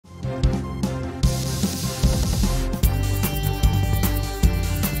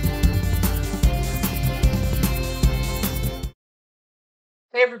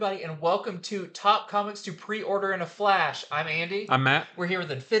Hey everybody, and welcome to Top Comics to Pre-Order in a Flash. I'm Andy. I'm Matt. We're here with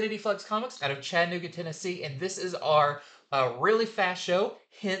Infinity Flux Comics out of Chattanooga, Tennessee, and this is our really fast show,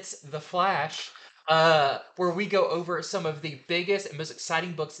 hence the Flash, where we go over some of the biggest and most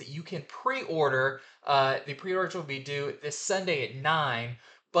exciting books that you can pre-order. The pre-orders will be due this Sunday at 9,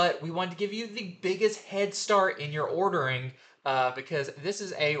 but we wanted to give you the biggest head start in your ordering because this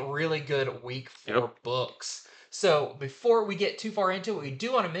is a really good week for Yep. books. So before we get too far into it, we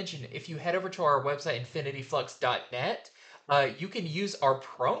do want to mention if you head over to our website, infinityflux.net, you can use our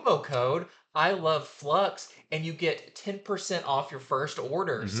promo code I love Flux, and you get 10% off your first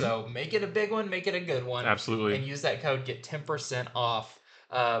order. So make it a big one, make it a good one, Absolutely. and use that code, get 10% off.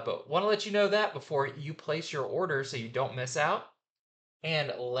 But want to let you know that before you place your order so you don't miss out.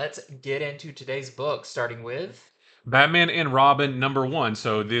 And let's get into today's book, starting with Batman and Robin #1.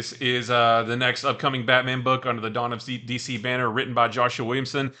 So this is the next upcoming Batman book under the Dawn of DC banner, written by Joshua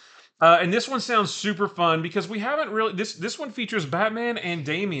Williamson. And this one sounds super fun because we haven't really this one features Batman and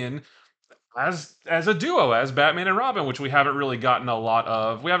Damian as a duo, as Batman and Robin, which we haven't really gotten a lot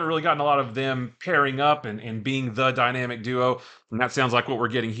of. We haven't really gotten a lot of them pairing up and being the dynamic duo. And that sounds like what we're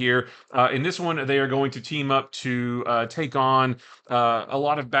getting here. In this one, they are going to team up to take on a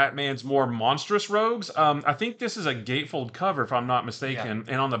lot of Batman's more monstrous rogues. I think this is a gatefold cover, if I'm not mistaken.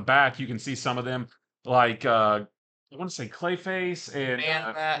 And on the back, you can see some of them, like I want to say Clayface and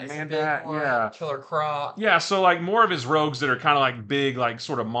Man-Bat, Man-Bat, yeah. Killer Croc. Yeah, so like more of his rogues that are kind of like big, like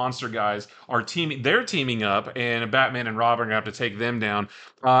sort of monster guys are teaming. They're teaming up, and Batman and Robin are gonna have to take them down.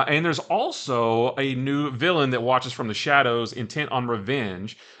 And there's also a new villain that watches from the shadows, intent on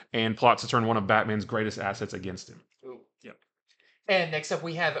revenge, and plots to turn one of Batman's greatest assets against him. Ooh. Yep. And next up,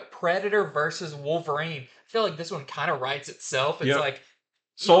 we have Predator versus Wolverine. I feel like this one kind of writes itself. It's Yep. like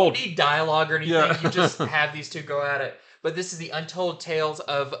you Sold. don't need dialogue or anything. Yeah. You just have these two go at it. But this is the untold tales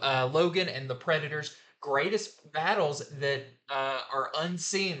of Logan and the Predator's greatest battles that are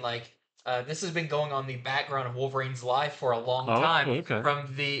unseen. Like this has been going on in the background of Wolverine's life for a long Oh, time, okay.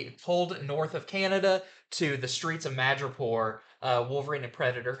 from the cold north of Canada to the streets of Madripoor. Wolverine and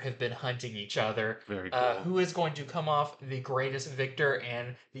Predator have been hunting each other. Very cool. Who is going to come off the greatest victor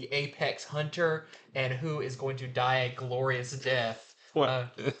and the apex hunter, and who is going to die a glorious death?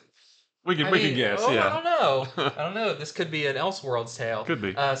 What? we can guess. Oh, Yeah. I don't know. I don't know. This could be an Elseworlds tale. Could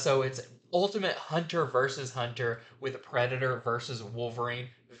be. So it's Ultimate Hunter versus Hunter with Predator versus Wolverine.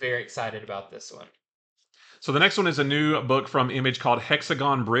 Very excited about this one. So the next one is a new book from Image called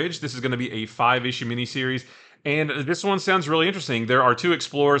Hexagon Bridge. This is going to be a 5-issue miniseries. And this one sounds really interesting. There are two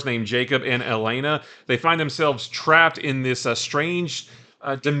explorers named Jacob and Elena. They find themselves trapped in this strange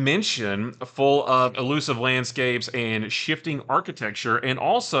dimension full of elusive landscapes and shifting architecture. And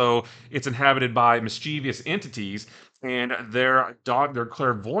also, it's inhabited by mischievous entities. And their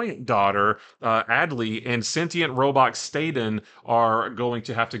clairvoyant daughter, Adley, and sentient robot Staden are going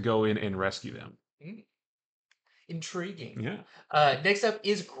to have to go in and rescue them. Mm. Intriguing. Yeah. Next up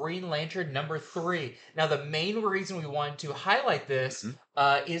is Green Lantern #3. Now, the main reason we wanted to highlight this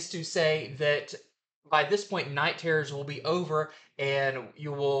is to say that by this point, Night Terrors will be over, and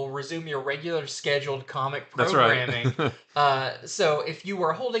you will resume your regular scheduled comic programming. That's right. So if you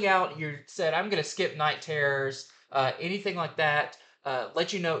were holding out, you said, I'm going to skip Night Terrors, anything like that,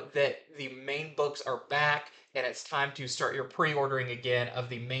 let you know that the main books are back, and it's time to start your pre-ordering again of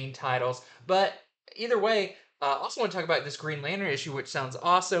the main titles. But either way, also want to talk about this Green Lantern issue, which sounds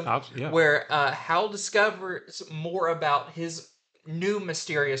awesome, Yeah. where Hal discovers more about his new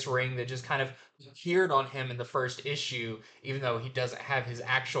mysterious ring that just kind of appeared on him in the first issue, even though he doesn't have his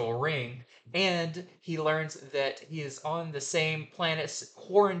actual ring. And he learns that he is on the same planet,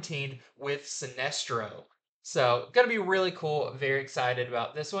 quarantined with Sinestro. So, gonna be really cool. Very excited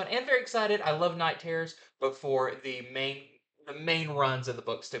about this one, and very excited. I love Night Terrors, but for the main runs of the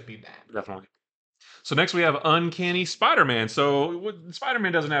books to be back. Definitely. So next we have Uncanny Spider-Man. So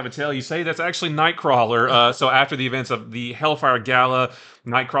Spider-Man doesn't have a tail, you say? That's actually Nightcrawler. So after the events of the Hellfire Gala,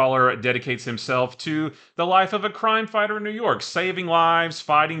 Nightcrawler dedicates himself to the life of a crime fighter in New York, saving lives,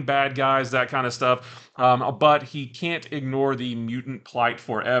 fighting bad guys, that kind of stuff. But he can't ignore the mutant plight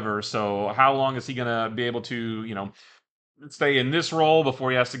forever. So how long is he going to be able to, stay in this role before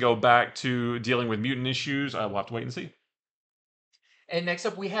he has to go back to dealing with mutant issues? We'll have to wait and see. And next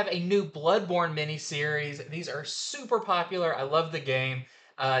up, we have a new Bloodborne miniseries. These are super popular. I love the game.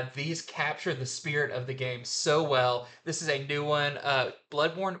 These capture the spirit of the game so well. This is a new one,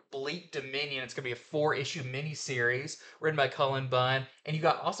 Bloodborne BLEAK Dominion. It's going to be a 4-issue miniseries written by Cullen Bunn. And you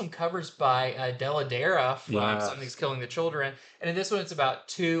got awesome covers by DELL from Something's Killing the Children. And in this one, it's about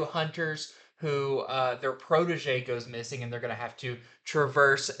two hunters who their protege goes missing, and they're going to have to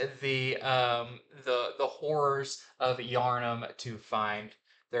traverse the horrors of Yarnum to find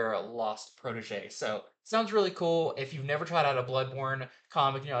their lost protege. So sounds really cool. If you've never tried out a Bloodborne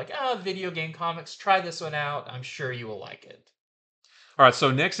comic and you're like, oh, video game comics, try this one out. I'm sure you will like it. All right,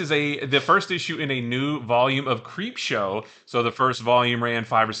 so next is the first issue in a new volume of Creepshow. So the first volume ran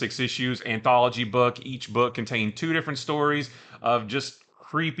 5 or 6 issues, anthology book. Each book contained 2 different stories of just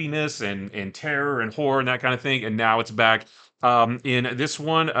creepiness and terror and horror and that kind of thing. And now it's back. In this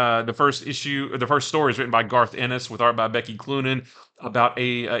one, the first story is written by Garth Ennis with art by Becky Cloonan about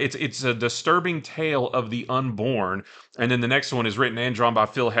it's a disturbing tale of the unborn. And then the next one is written and drawn by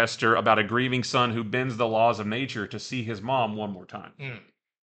Phil Hester about a grieving son who bends the laws of nature to see his mom one more time.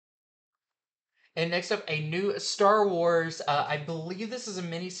 And next up, a new Star Wars. I believe this is a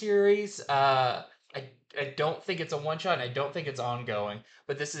miniseries. I don't think it's a one shot, and I don't think it's ongoing.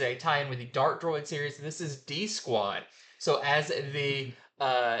 But this is a tie-in with the Dark Droid series. This is D Squad. So as the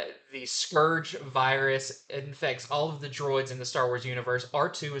Scourge virus infects all of the droids in the Star Wars universe,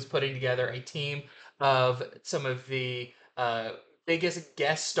 R2 is putting together a team of some of the biggest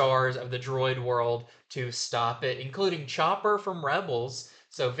guest stars of the droid world to stop it, including Chopper from Rebels.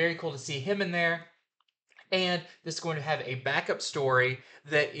 So very cool to see him in there. And this is going to have a backup story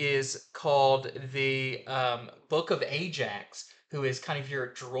that is called the Book of Ajax, who is kind of your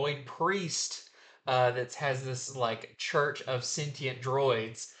droid priest that has this like church of sentient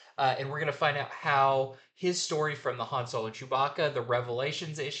droids. And we're going to find out how his story from the Han Solo Chewbacca, the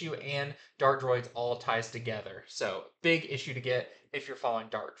Revelations issue, and Dark Droids all ties together. So big issue to get if you're following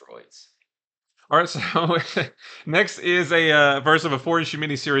Dark Droids. All right, so next is a verse of a 4-issue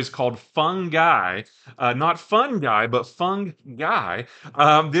miniseries called Fungi. Not Fun Guy, but Fung Guy.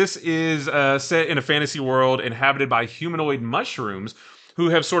 This is set in a fantasy world inhabited by humanoid mushrooms who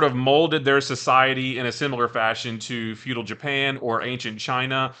have sort of molded their society in a similar fashion to feudal Japan or ancient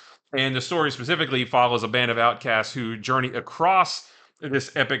China. And the story specifically follows a band of outcasts who journey across this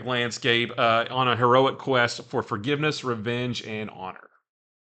epic landscape on a heroic quest for forgiveness, revenge, and honor.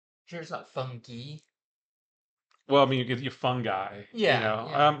 Sure, it's not funky. Well, I mean, you get your fungi. Yeah, You know,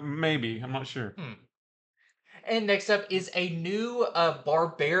 yeah. maybe. I'm not sure. And next up is a new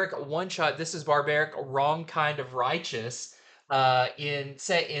barbaric one shot. This is barbaric, wrong kind of righteous. Set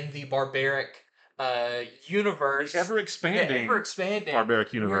in the barbaric universe, Ever expanding. ever expanding.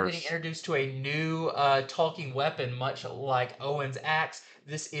 Barbaric We're universe. getting introduced to a new talking weapon, much like Owen's axe.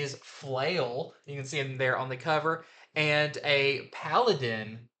 This is Flail. You can see him there on the cover, and a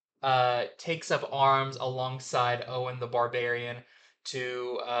paladin takes up arms alongside Owen the Barbarian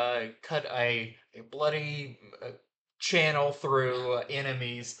to cut a bloody channel through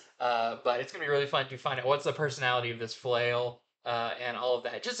enemies. But it's going to be really fun to find out what's the personality of this Flail and all of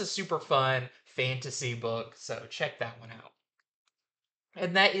that. Just a super fun fantasy book, so check that one out.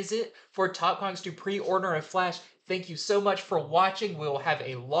 And that is it for Top Comics to pre-order a Flash. Thank you so much for watching. We will have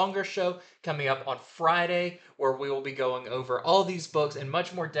a longer show coming up on Friday where we will be going over all these books in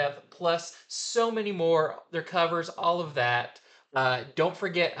much more depth, plus so many more, their covers, all of that. Don't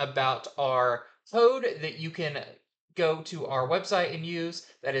forget about our code that you can go to our website and use.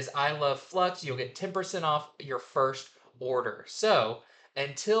 That is I Love Flux. You'll get 10% off your first order. So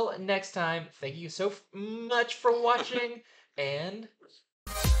until next time, thank you so much for watching, and